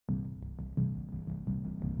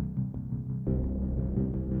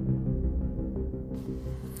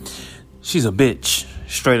She's a bitch,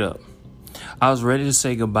 straight up. I was ready to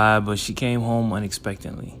say goodbye, but she came home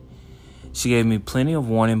unexpectedly. She gave me plenty of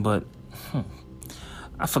warning, but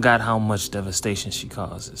I forgot how much devastation she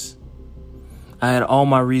causes. I had all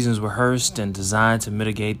my reasons rehearsed and designed to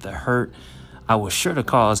mitigate the hurt I was sure to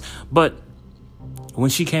cause, but when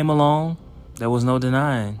she came along, there was no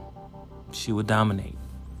denying she would dominate.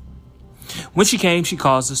 When she came, she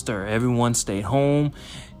caused a stir. Everyone stayed home,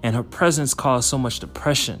 and her presence caused so much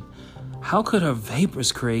depression. How could her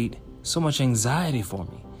vapors create so much anxiety for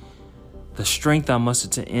me? The strength I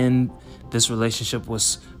mustered to end this relationship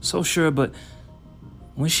was so sure, but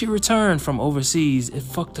when she returned from overseas, it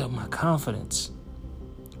fucked up my confidence.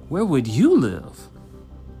 Where would you live?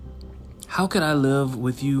 How could I live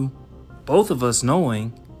with you, both of us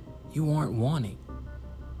knowing you weren't wanting?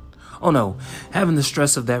 Oh no, having the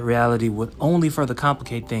stress of that reality would only further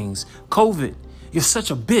complicate things. COVID, you're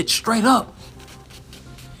such a bitch, straight up.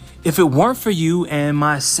 If it weren't for you and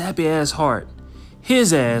my sappy ass heart,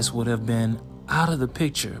 his ass would have been out of the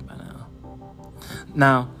picture by now.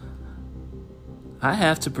 Now, I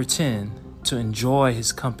have to pretend to enjoy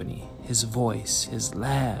his company, his voice, his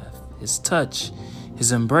laugh, his touch,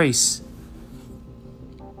 his embrace.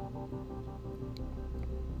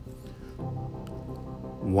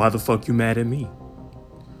 Why the fuck you mad at me?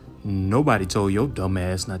 Nobody told your dumb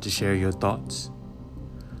ass not to share your thoughts.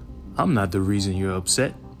 I'm not the reason you're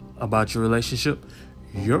upset about your relationship.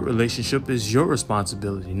 Your relationship is your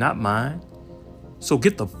responsibility, not mine. So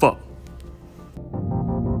get the fuck